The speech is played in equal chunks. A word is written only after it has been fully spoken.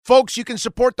Folks, you can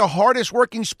support the hardest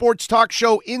working sports talk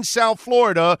show in South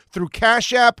Florida through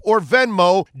Cash App or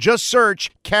Venmo. Just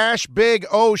search Cash Big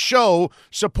O Show.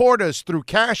 Support us through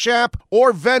Cash App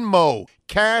or Venmo.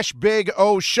 Cash Big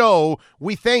O Show.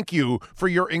 We thank you for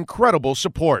your incredible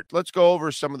support. Let's go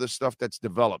over some of the stuff that's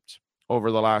developed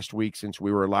over the last week since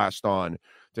we were last on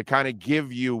to kind of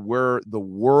give you where the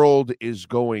world is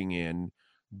going in.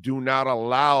 Do not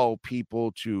allow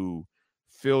people to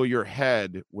fill your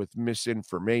head with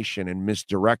misinformation and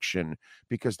misdirection,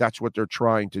 because that's what they're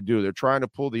trying to do. They're trying to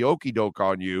pull the okie doke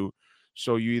on you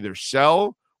so you either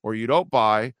sell or you don't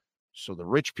buy. So the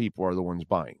rich people are the ones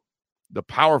buying. The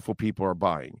powerful people are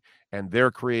buying, and they're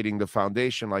creating the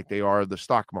foundation like they are the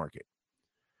stock market.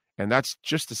 And that's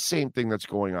just the same thing that's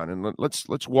going on. And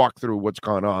let's walk through what's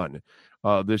gone on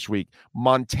this week.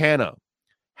 Montana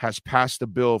has passed a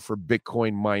bill for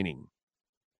Bitcoin mining.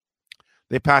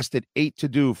 They passed it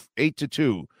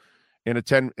 8-2 in a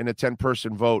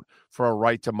 10-person vote for a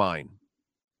right to mine.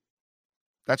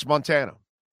 That's Montana.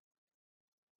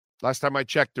 Last time I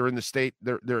checked, they're in the state.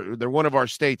 They're one of our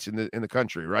states in the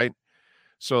country, right?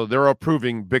 So they're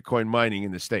approving Bitcoin mining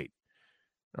in the state.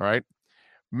 All right.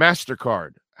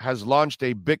 MasterCard has launched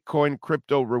a Bitcoin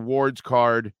crypto rewards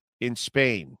card in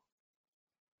Spain.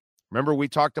 Remember, we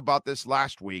talked about this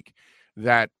last week,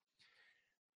 that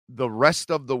the rest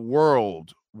of the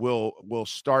world will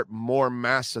start more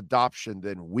mass adoption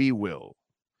than we will,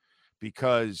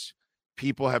 because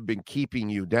people have been keeping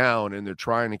you down and they're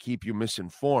trying to keep you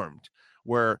misinformed,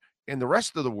 where in the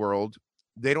rest of the world,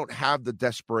 they don't have the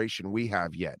desperation we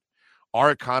have yet.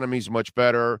 Our economy is much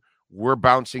better. We're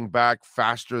bouncing back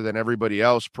faster than everybody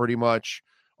else, pretty much.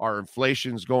 Our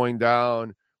inflation's going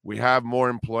down. We have more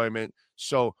employment.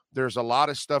 So there's a lot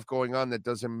of stuff going on that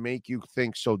doesn't make you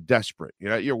think so desperate. You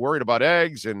know, you're worried about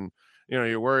eggs and, you know,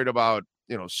 you're worried about,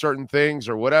 you know, certain things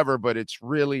or whatever, but it's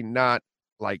really not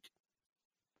like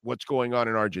what's going on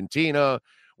in Argentina,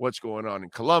 what's going on in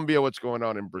Colombia, what's going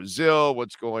on in Brazil,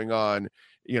 what's going on,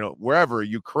 you know, wherever,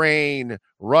 Ukraine,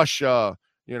 Russia,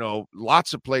 you know,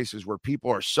 lots of places where people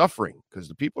are suffering, because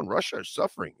the people in Russia are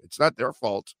suffering. It's not their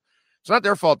fault. It's not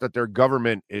their fault that their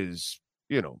government is,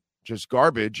 you know, just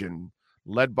garbage and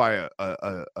led by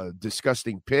a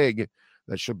disgusting pig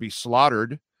that should be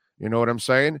slaughtered. You know what I'm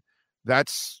saying?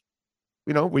 That's,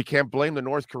 you know, we can't blame the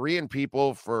North Korean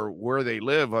people for where they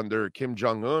live under Kim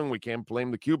Jong-un. We can't blame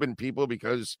the Cuban people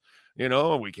because, you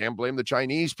know, we can't blame the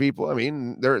Chinese people. I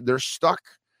mean, they're stuck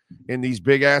in these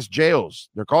big ass jails.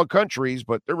 They're called countries,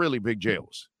 but they're really big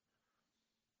jails.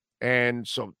 And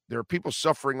so there are people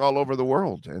suffering all over the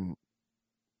world, and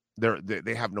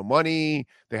they have no money,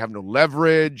 they have no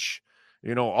leverage,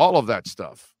 you know, all of that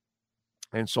stuff.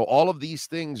 And so all of these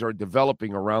things are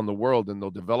developing around the world, and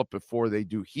they'll develop before they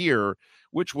do here,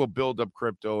 which will build up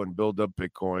crypto and build up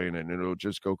Bitcoin, and it'll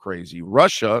just go crazy.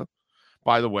 Russia,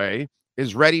 by the way,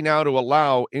 is ready now to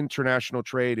allow international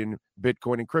trade in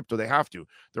Bitcoin and crypto. They have to.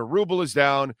 Their ruble is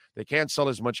down. They can't sell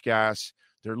as much gas.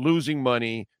 They're losing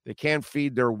money. They can't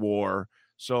feed their war.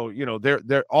 So, you know,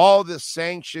 they're all the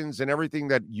sanctions and everything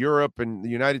that Europe and the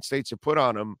United States have put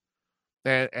on them,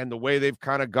 and the way they've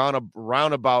kind of gone a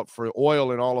roundabout for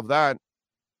oil and all of that,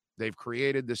 they've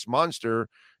created this monster,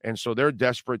 and so they're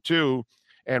desperate too.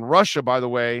 And Russia, by the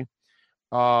way,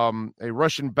 a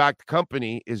Russian-backed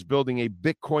company is building a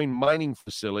Bitcoin mining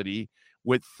facility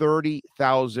with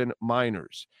 30,000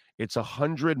 miners. It's a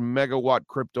 100-megawatt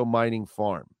crypto mining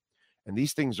farm, and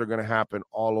these things are going to happen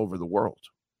all over the world.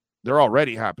 They're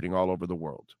already happening all over the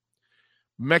world.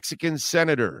 Mexican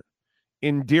Senator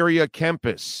Indira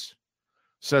Kempis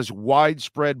says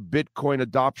widespread Bitcoin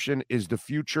adoption is the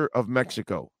future of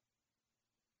Mexico.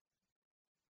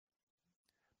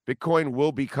 Bitcoin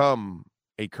will become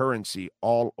a currency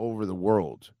all over the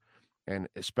world, and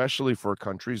especially for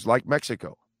countries like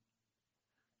Mexico.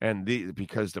 And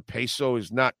because the peso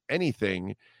is not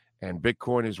anything, and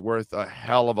Bitcoin is worth a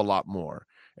hell of a lot more.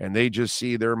 And they just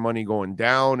see their money going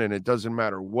down, and it doesn't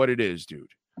matter what it is,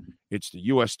 dude. It's the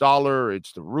US dollar,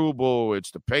 it's the ruble,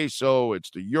 it's the peso, it's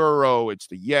the euro, it's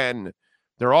the yen.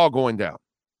 They're all going down.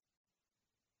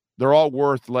 They're all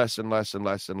worth less and less and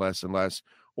less and less and less.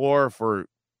 Or for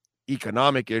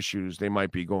economic issues, they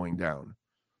might be going down.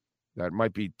 That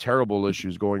might be terrible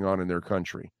issues going on in their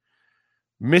country.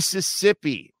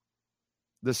 Mississippi,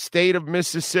 the state of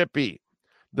Mississippi,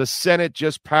 the Senate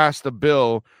just passed a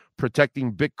bill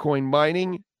protecting Bitcoin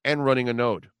mining and running a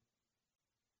node.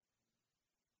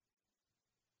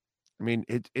 I mean,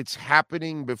 it's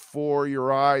happening before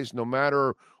your eyes, no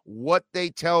matter what they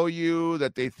tell you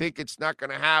that they think it's not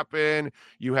going to happen.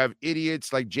 You have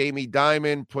idiots like Jamie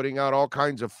Dimon putting out all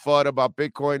kinds of FUD about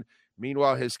Bitcoin.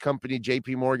 Meanwhile, his company,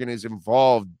 JP Morgan, is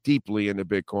involved deeply into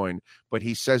Bitcoin, but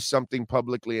he says something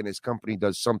publicly and his company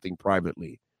does something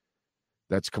privately.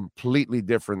 That's completely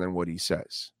different than what he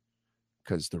says,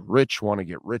 because the rich want to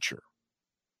get richer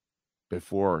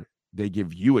before they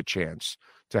give you a chance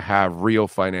to have real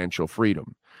financial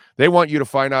freedom. They want you to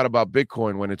find out about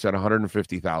Bitcoin when it's at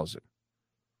 150,000.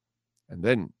 And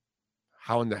then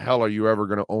how in the hell are you ever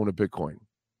going to own a Bitcoin?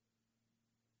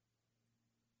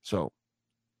 So,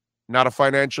 not a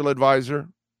financial advisor,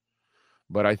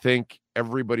 but I think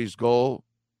everybody's goal,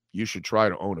 you should try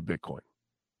to own a Bitcoin.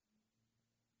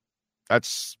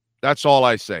 That's all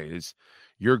I say is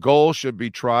your goal should be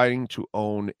trying to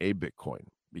own a Bitcoin,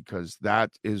 because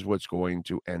that is what's going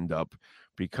to end up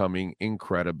becoming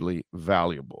incredibly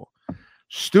valuable.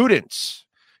 Students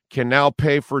can now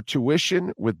pay for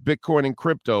tuition with Bitcoin and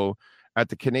crypto at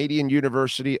the Canadian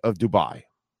University of Dubai.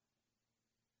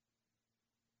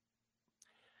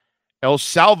 El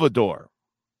Salvador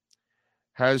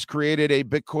has created a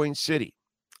Bitcoin city.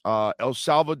 El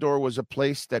Salvador was a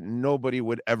place that nobody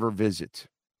would ever visit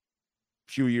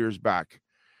a few years back,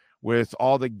 with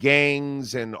all the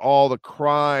gangs and all the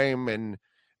crime, and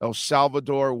El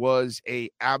Salvador was an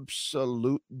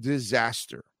absolute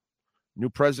disaster. New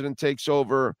president takes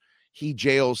over. He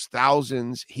jails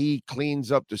thousands. He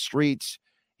cleans up the streets.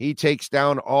 He takes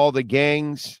down all the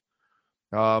gangs.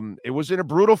 It was in a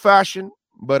brutal fashion,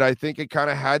 but I think it kind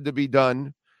of had to be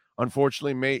done.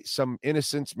 Unfortunately, some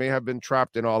innocents may have been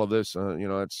trapped in all of this.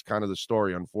 That's kind of the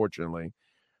story, unfortunately.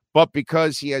 But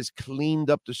because he has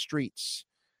cleaned up the streets,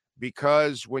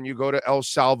 because when you go to El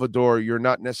Salvador, you're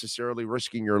not necessarily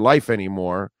risking your life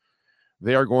anymore.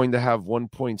 They are going to have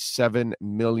 1.7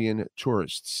 million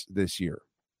tourists this year.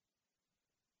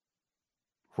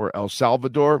 For El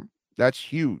Salvador, that's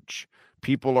huge.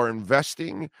 People are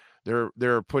investing.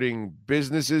 They're putting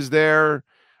businesses there.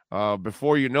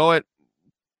 Before you know it,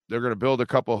 they're going to build a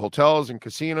couple of hotels and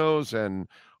casinos and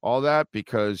all that,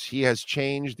 because he has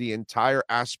changed the entire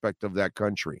aspect of that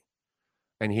country.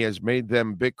 And he has made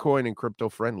them Bitcoin and crypto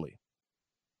friendly.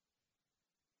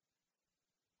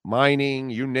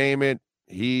 Mining, you name it.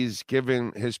 He's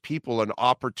given his people an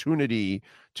opportunity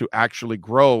to actually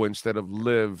grow instead of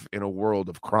live in a world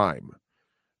of crime.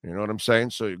 You know what I'm saying?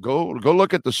 So go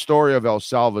look at the story of El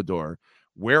Salvador,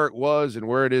 where it was and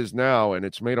where it is now, and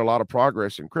it's made a lot of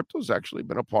progress, and crypto's actually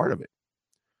been a part of it.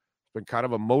 It's been kind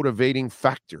of a motivating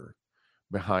factor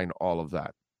behind all of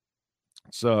that.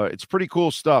 So it's pretty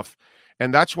cool stuff.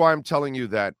 And that's why I'm telling you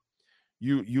that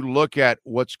you look at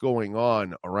what's going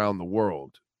on around the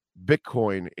world.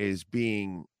 Bitcoin is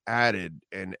being added,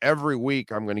 and every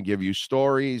week I'm going to give you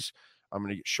stories. I'm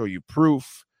going to show you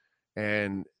proof,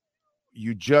 and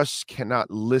you just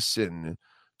cannot listen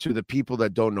to the people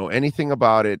that don't know anything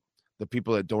about it, the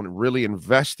people that don't really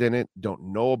invest in it, don't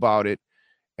know about it.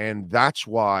 And that's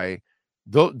why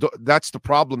that's the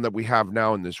problem that we have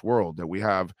now in this world, that we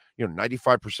have,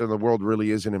 95% of the world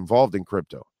really isn't involved in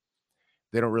crypto.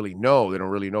 They don't really know. They don't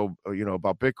really know,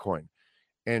 about Bitcoin.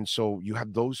 And so you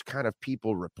have those kind of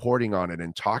people reporting on it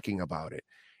and talking about it.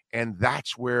 And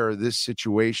that's where this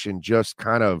situation just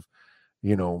kind of,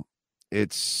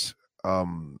 it's,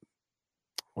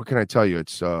 what can I tell you?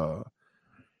 It's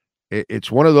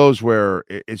one of those where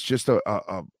it's just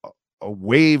a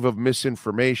wave of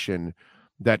misinformation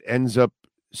that ends up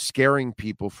scaring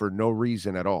people for no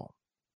reason at all.